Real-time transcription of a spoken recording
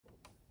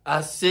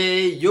I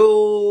say,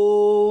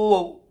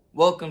 yo,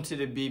 welcome to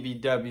the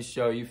BBW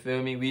show, you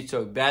feel me? We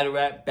talk battle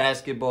rap,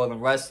 basketball,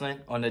 and wrestling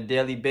on a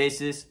daily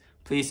basis.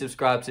 Please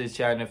subscribe to the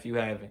channel if you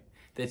haven't.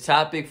 The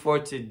topic for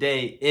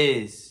today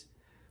is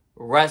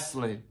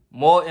wrestling.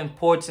 More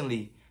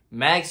importantly,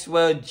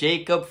 Maxwell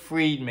Jacob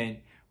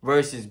Friedman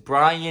versus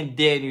Bryan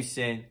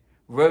Danielson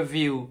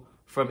review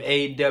from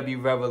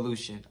AEW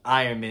Revolution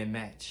Iron Man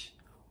match.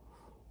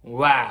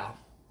 Wow.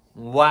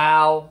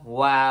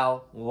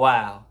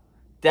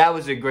 That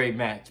was a great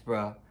match,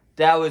 bro.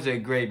 That was a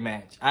great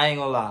match. I ain't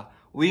gonna lie.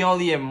 We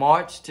only in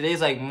March. Today's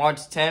like March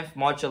 10th,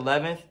 March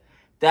 11th.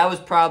 That was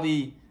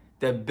probably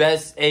the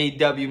best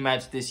AEW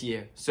match this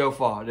year so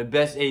far. The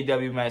best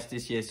AEW match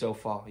this year so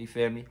far. You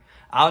feel me?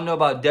 I don't know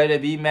about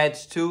WWE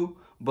match too,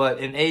 but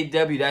in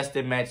AEW, that's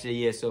the match of the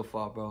year so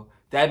far, bro.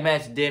 That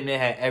match damn near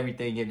had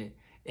everything in it.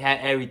 It had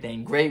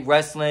everything. Great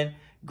wrestling,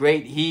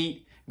 great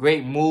heat,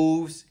 great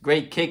moves,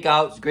 great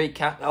kickouts, great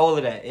count, all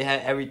of that. It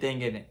had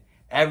everything in it.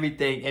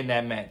 Everything in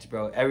that match,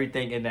 bro.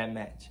 Everything in that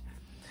match.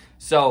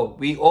 So,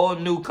 we all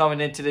knew coming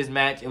into this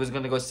match, it was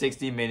going to go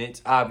 60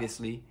 minutes,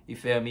 obviously. You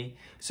feel me?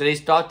 So, they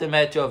start the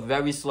match off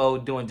very slow,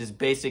 doing just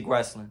basic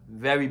wrestling.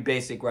 Very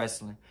basic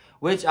wrestling.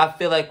 Which I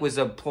feel like was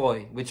a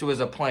ploy. Which was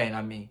a plan,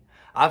 I mean.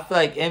 I feel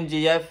like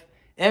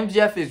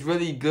MJF is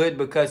really good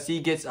because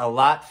he gets a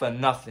lot for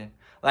nothing.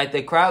 Like,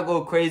 the crowd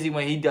go crazy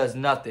when he does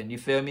nothing. You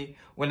feel me?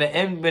 When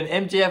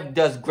MJF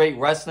does great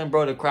wrestling,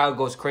 bro, the crowd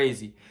goes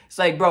crazy. It's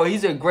like, bro,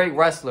 he's a great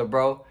wrestler,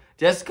 bro.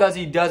 Just because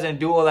he doesn't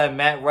do all that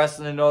mat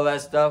wrestling and all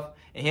that stuff,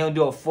 and he don't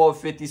do a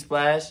 450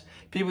 splash,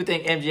 people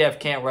think MJF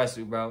can't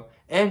wrestle, bro.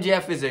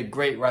 MJF is a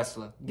great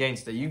wrestler,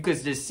 gangster. You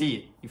could just see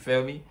it. You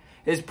feel me?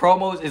 His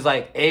promos is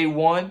like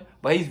A1,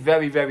 but he's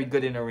very, very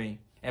good in the ring.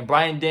 And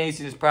Bryan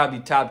Danielson is probably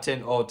top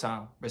 10 all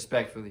time,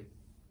 respectfully.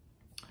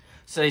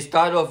 So they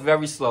started off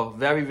very slow,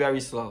 very,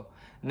 very slow.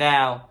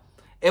 Now,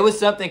 it was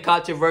something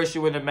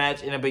controversial in the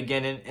match in the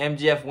beginning.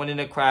 MJF went in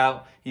the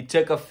crowd. He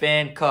took a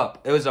fan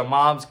cup. It was a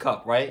mom's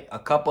cup, right? A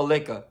cup of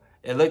liquor.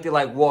 It looked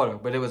like water,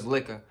 but it was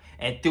liquor.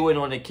 And threw it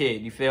on the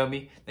kid, you feel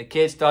me? The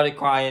kid started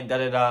crying,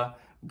 da-da-da.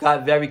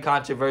 Got very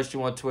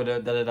controversial on Twitter,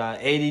 da-da-da.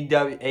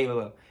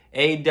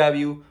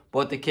 AEW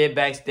brought the kid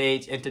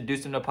backstage,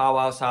 introduced him to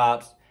Powerhouse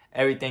Hobbs.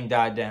 Everything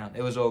died down.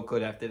 It was all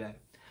good after that.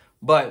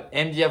 But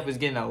MJF was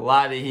getting a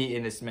lot of heat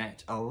in this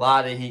match. A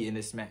lot of heat in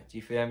this match.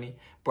 You feel me?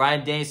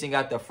 Bryan Danielson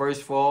got the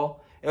first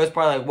fall. It was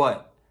probably like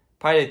what?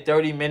 Probably the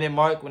 30-minute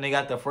mark when they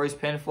got the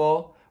first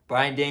pinfall.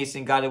 Bryan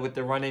Danielson got it with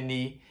the running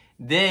knee.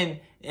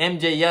 Then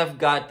MJF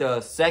got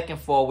the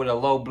second fall with a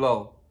low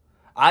blow.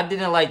 I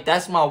didn't like,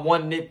 that's my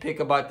one nitpick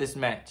about this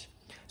match.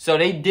 So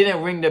they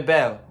didn't ring the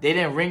bell. They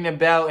didn't ring the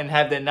bell and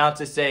have the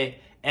announcer say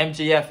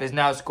MJF has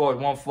now scored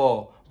one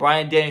fall.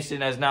 Bryan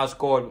Danielson has now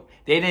scored.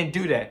 They didn't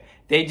do that.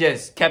 They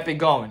just kept it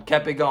going,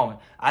 kept it going.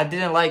 I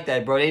didn't like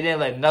that, bro. They didn't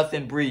let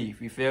nothing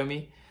breathe. You feel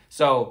me?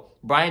 So,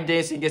 Bryan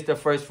Danielson gets the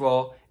first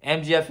fall.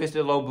 MJF hits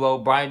the low blow.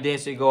 Bryan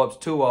Danielson goes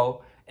up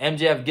 2-0.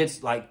 MJF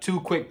gets like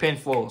 2 quick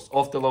pinfalls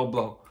off the low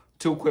blow.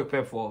 2 quick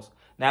pinfalls.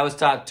 Now it's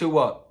tied 2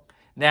 up.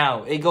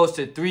 Now, it goes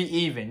to 3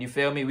 even. You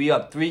feel me? We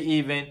up 3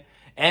 even.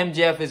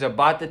 MJF is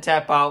about to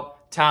tap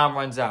out. Time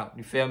runs out.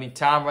 You feel me?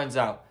 Time runs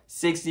out.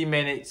 60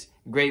 minutes.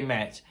 Great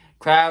match.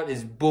 Crowd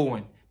is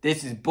booing.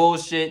 This is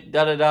bullshit,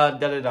 da-da-da,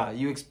 da-da-da.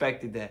 You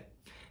expected that.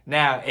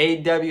 Now,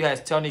 AEW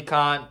has Tony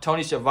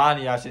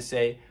Schiavone, I should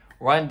say,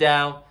 run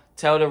down,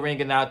 tell the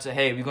ring announcer,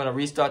 hey, we're going to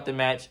restart the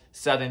match,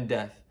 sudden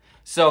death.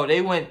 So, they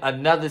went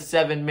another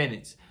 7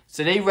 minutes.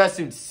 So, they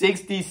wrestled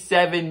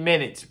 67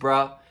 minutes,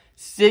 bruh.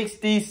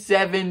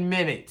 67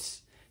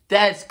 minutes.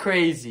 That's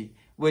crazy.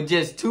 With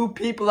just 2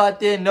 people out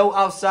there, no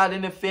outside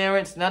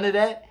interference, none of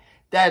that.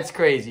 That's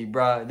crazy,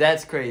 bruh.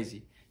 That's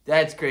crazy.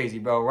 That's crazy,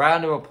 bro.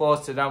 Round of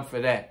applause to them for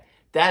that.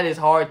 That is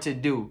hard to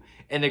do.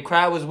 And the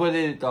crowd was with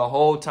it the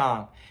whole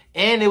time.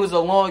 And it was a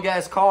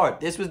long-ass card.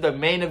 This was the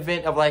main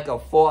event of like a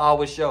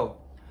 4-hour show.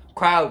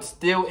 Crowd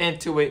still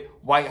into it,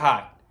 white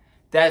hot.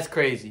 That's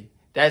crazy.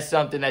 That's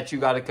something that you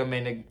got to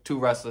commend the 2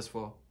 wrestlers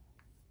for.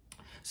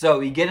 So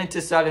we get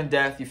into sudden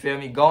death, you feel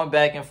me? Going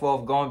back and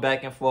forth, going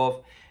back and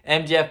forth.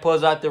 MJF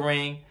pulls out the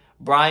ring.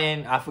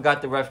 Bryan, I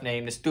forgot the ref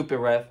name, the stupid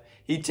ref.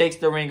 He takes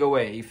the ring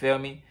away, you feel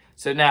me?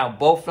 So now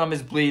both of them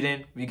is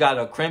bleeding. We got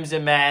a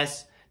crimson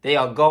mask. They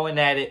are going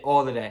at it,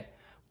 all of that.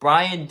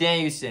 Bryan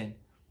Danielson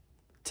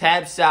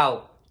taps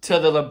out to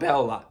the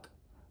label lock.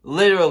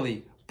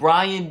 Literally,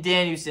 Bryan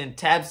Danielson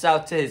taps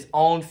out to his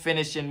own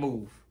finishing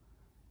move.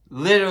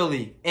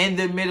 Literally, in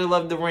the middle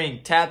of the ring,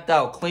 tapped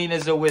out, clean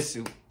as a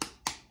whistle.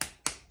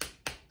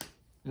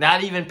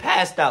 Not even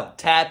passed out,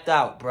 tapped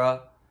out, bruh.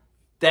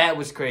 That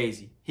was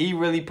crazy. He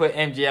really put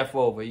MJF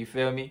over, you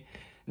feel me?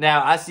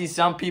 Now, I see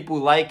some people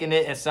liking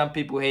it and some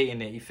people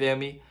hating it, you feel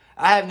me?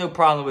 I have no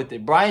problem with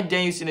it. Bryan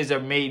Danielson is a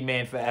made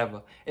man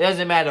forever. It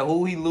doesn't matter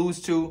who he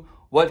loses to,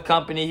 what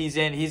company he's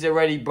in. He's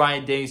already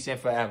Bryan Danielson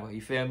forever.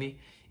 You feel me?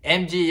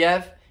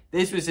 MJF,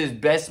 this was his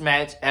best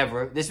match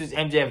ever. This was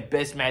MJF's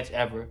best match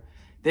ever.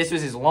 This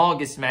was his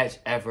longest match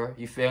ever,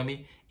 you feel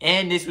me?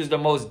 And this was the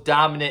most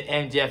dominant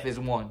MJF has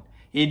won.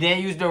 He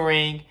didn't use the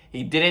ring.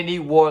 He didn't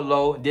need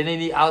Wardlow. Didn't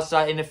need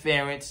outside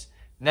interference.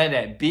 None of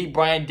that. Beat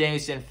Bryan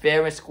Danielson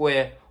fair and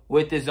square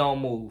with his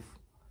own move.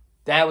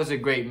 That was a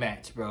great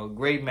match, bro.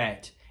 Great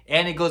match.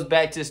 And it goes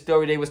back to the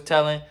story they was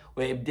telling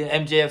where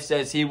MJF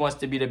says he wants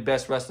to be the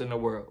best wrestler in the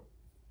world.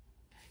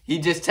 He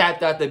just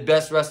tapped out the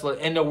best wrestler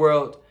in the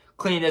world,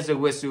 clean as a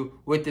whistle,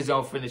 with his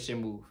own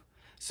finishing move.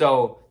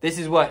 So this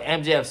is what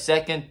MJF's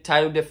second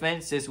title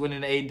defense since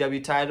winning the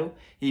AEW title.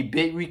 He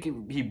beat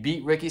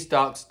Ricky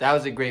Starks. That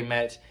was a great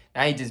match.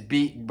 Now he just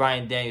beat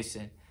Bryan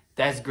Danielson.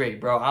 That's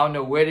great, bro. I don't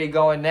know where they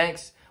going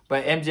next,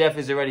 but MJF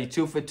is already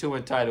 2 for 2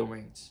 in title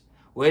reigns.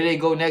 Where they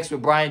go next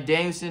with Bryan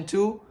Danielson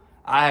too,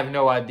 I have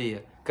no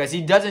idea. Because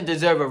he doesn't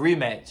deserve a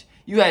rematch.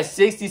 You had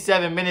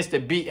 67 minutes to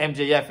beat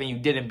MJF and you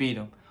didn't beat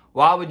him.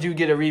 Why would you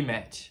get a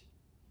rematch?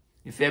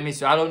 You feel me?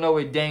 So I don't know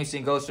where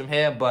Danielson goes from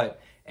here, but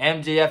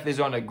MJF is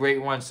on a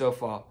great run so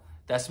far.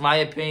 That's my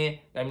opinion.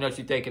 Let me know what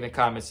you think in the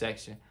comment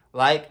section.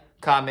 Like,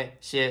 comment,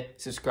 share,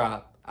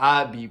 subscribe.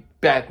 I'll be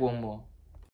back with more.